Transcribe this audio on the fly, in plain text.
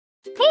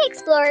Hey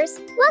Explorers,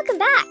 welcome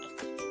back!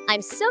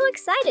 I'm so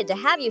excited to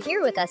have you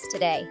here with us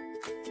today.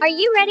 Are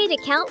you ready to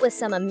count with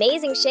some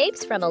amazing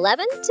shapes from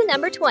 11 to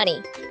number 20?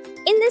 In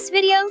this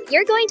video,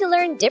 you're going to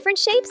learn different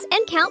shapes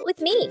and count with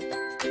me.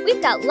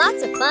 We've got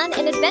lots of fun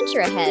and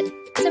adventure ahead,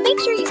 so make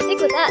sure you stick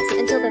with us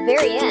until the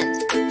very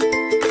end.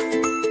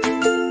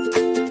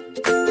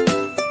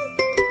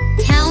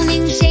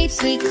 Counting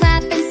shapes, we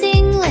clap and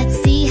sing.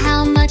 Let's see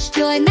how much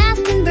joy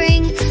math can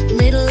bring.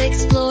 Little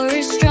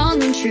explorers,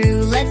 strong and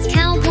true. Let's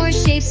count more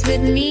shapes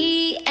with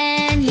me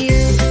and you.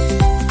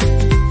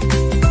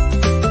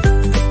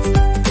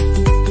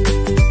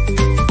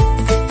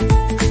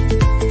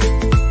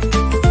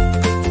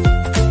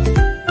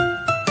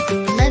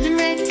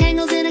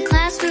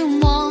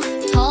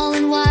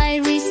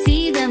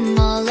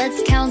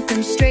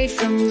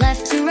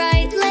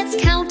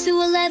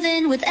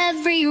 With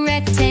every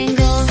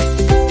rectangle.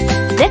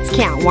 Let's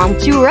count 1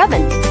 to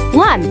 11.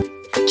 1,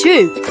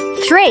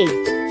 2,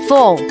 3,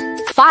 4,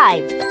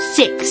 5,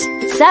 6,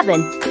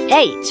 7,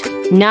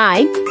 8,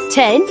 9,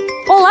 10,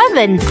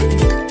 11.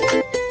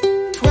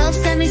 12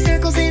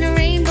 semicircles in a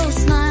rainbow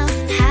smile.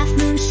 Half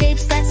moon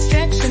shapes that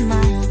stretch a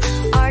mile.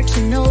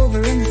 Arching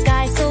over in the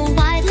sky so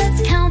wide.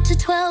 Let's count to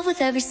 12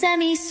 with every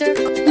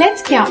semicircle.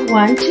 Let's count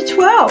 1 to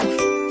 12.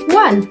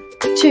 1,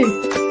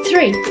 2,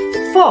 3,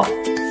 4,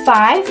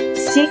 5,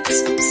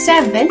 6,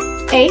 7,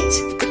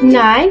 8,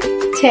 9,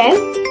 10,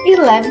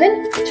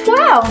 11,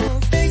 12.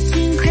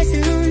 13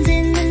 crescent moons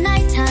in the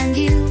nighttime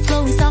view,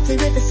 flowing softly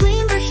with a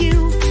swimmer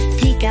hue.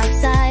 Peek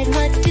outside,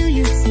 what do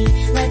you see?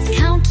 Let's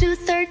count to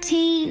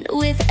 13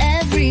 with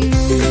every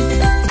moon.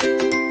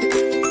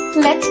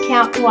 Let's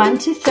count 1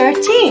 to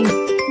 13.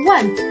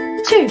 1,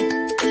 2,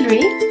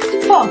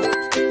 3, 4,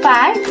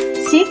 5,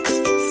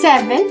 6,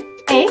 7,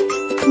 8,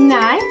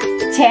 9,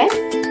 10,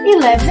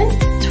 11,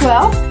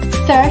 12,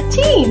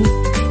 13.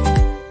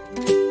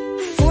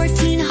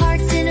 14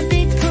 hearts in a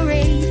big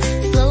parade,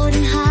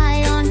 floating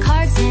high on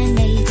cards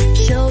handmade.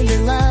 Show your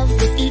love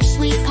with each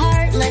sweet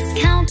part. Let's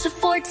count to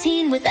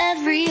 14 with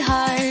every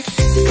heart.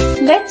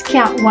 Let's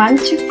count 1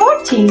 to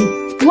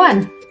 14.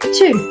 1,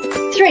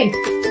 2, 3,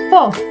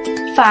 4,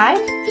 5,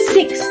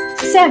 6,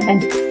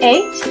 7,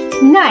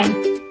 8,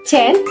 9,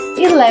 10,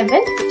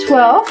 11,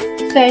 12,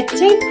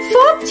 13,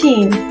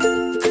 14.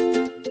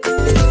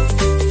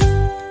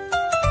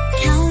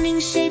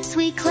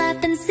 We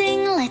clap and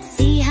sing. Let's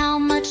see how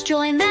much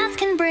joy math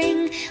can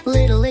bring.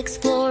 Little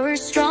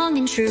explorers, strong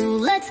and true.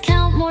 Let's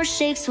count more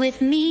shapes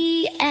with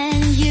me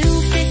and you.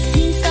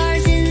 15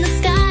 stars in the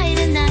sky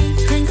tonight,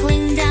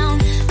 twinkling down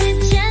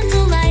with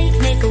gentle light.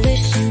 Make a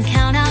wish and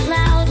count out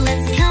loud.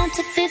 Let's count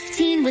to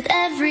 15 with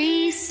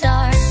every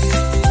star.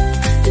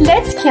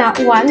 Let's count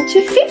 1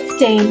 to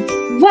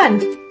 15. 1,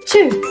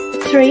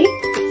 2, 3,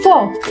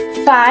 4,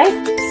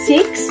 5,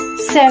 6,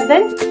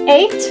 7,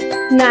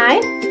 8,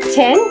 9,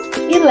 10,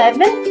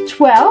 11,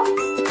 12,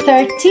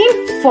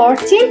 13,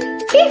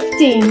 14,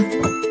 15.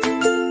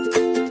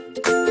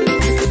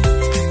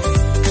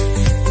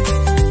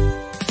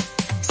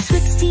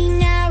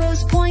 16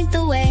 arrows point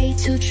the way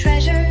to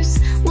treasures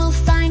we'll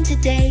find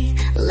today.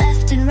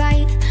 Left and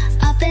right,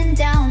 up and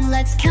down.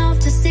 Let's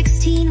count to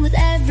 16 with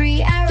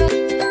every arrow.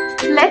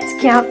 Let's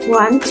count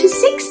 1 to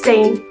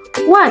 16.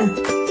 1,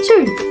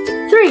 2,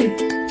 3,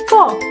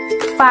 4,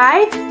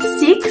 5,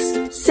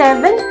 6,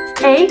 7,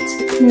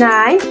 8,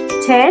 9,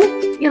 10,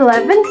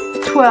 11,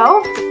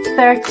 12,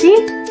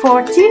 13,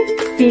 14,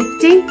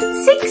 15,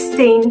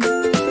 16.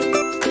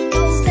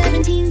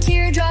 17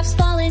 teardrops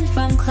falling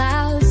from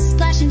clouds,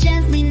 splashing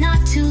gently,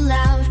 not too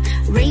loud.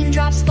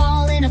 Raindrops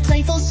fall in a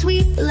playful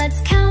sweep. Let's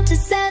count to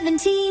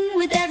 17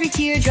 with every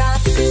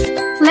teardrop.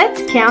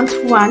 Let's count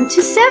 1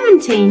 to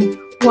 17.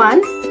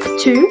 1,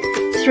 2,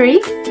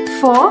 3,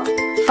 4,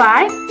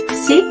 5,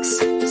 6,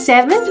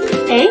 7,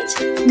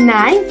 8,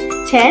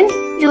 9, 10,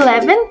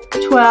 11,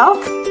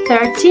 12,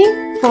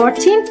 13,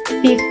 14,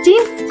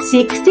 15,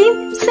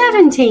 16,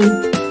 17.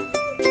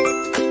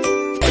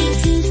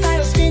 18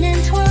 spirals spin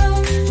and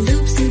twirl,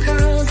 loops and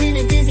curls in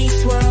a dizzy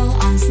swirl.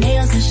 On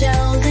snails and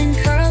shells and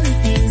curly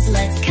things.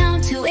 Let's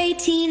count to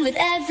 18 with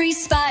every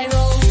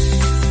spiral.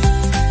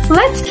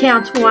 Let's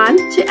count 1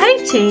 to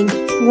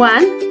 18.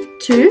 1,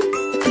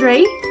 2,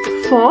 3,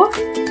 4,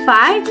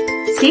 5,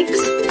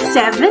 6,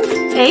 7,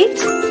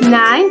 8,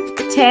 9,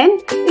 10,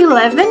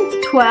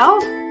 11,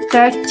 12,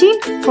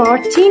 13,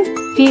 14,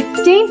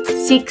 15,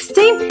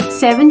 16,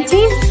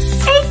 17,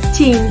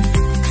 18.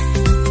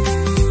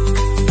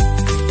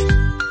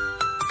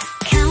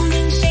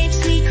 Counting shapes,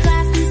 we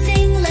clap and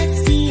sing. Let's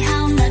see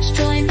how much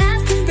joy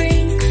math can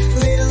bring.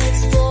 Little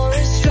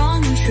explorers,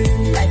 strong and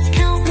true. Let's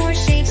count more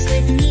shapes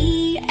with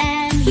me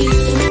and you.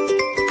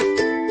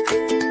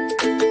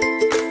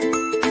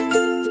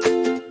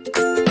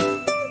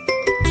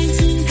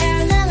 19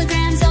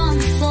 parallelograms on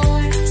the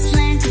floor,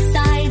 slanted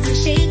sides and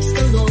shapes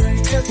galore,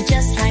 tilted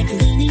just like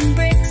leaning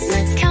bricks.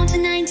 Let's count to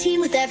 19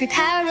 with every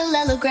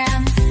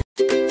parallelogram.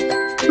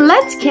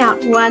 Let's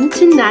count 1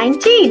 to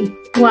 19.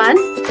 1,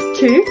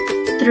 2,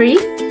 3,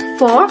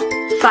 4,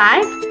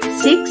 5,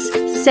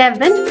 6,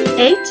 7,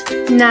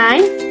 8,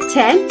 9,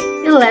 10,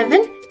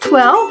 11,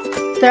 12,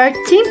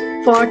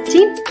 13,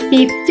 14,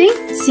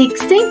 15,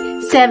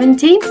 16,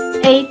 17,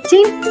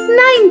 18,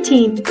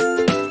 19.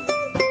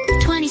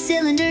 20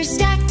 cylinders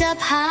stacked up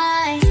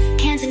high,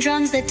 cans and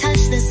drums that touch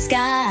the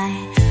sky.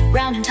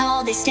 Round and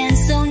tall, they stand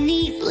so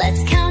neat.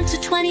 Let's count to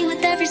 20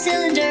 with every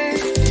cylinder.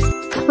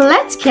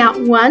 Let's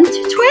count 1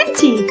 to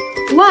 20.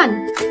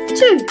 1,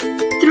 2,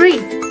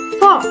 3,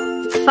 4,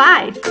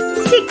 5,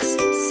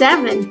 6,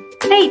 7,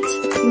 8,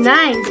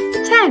 9,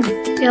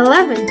 10,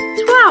 11,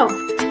 12,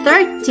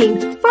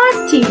 13,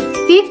 14,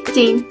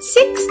 15,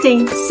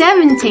 16,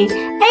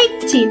 17,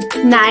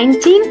 18,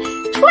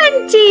 19,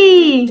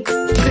 20.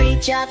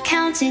 Great job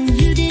counting,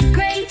 you did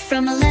great.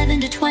 From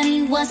 11 to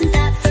 20, wasn't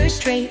that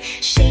first rate?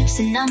 Shapes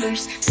and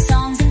numbers,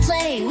 songs and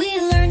play. We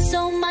learned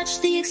so much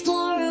the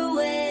Explorer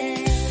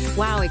way.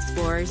 Wow,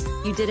 Explorers,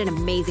 you did an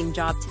amazing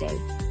job today.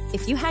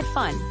 If you had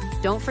fun,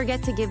 don't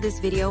forget to give this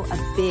video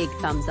a big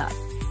thumbs up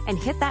and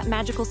hit that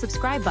magical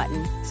subscribe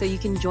button so you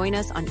can join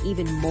us on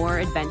even more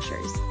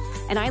adventures.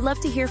 And I'd love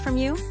to hear from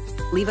you.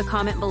 Leave a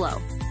comment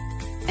below.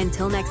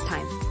 Until next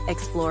time,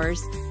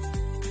 Explorers,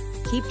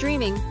 keep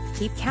dreaming,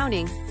 keep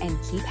counting, and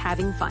keep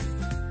having fun.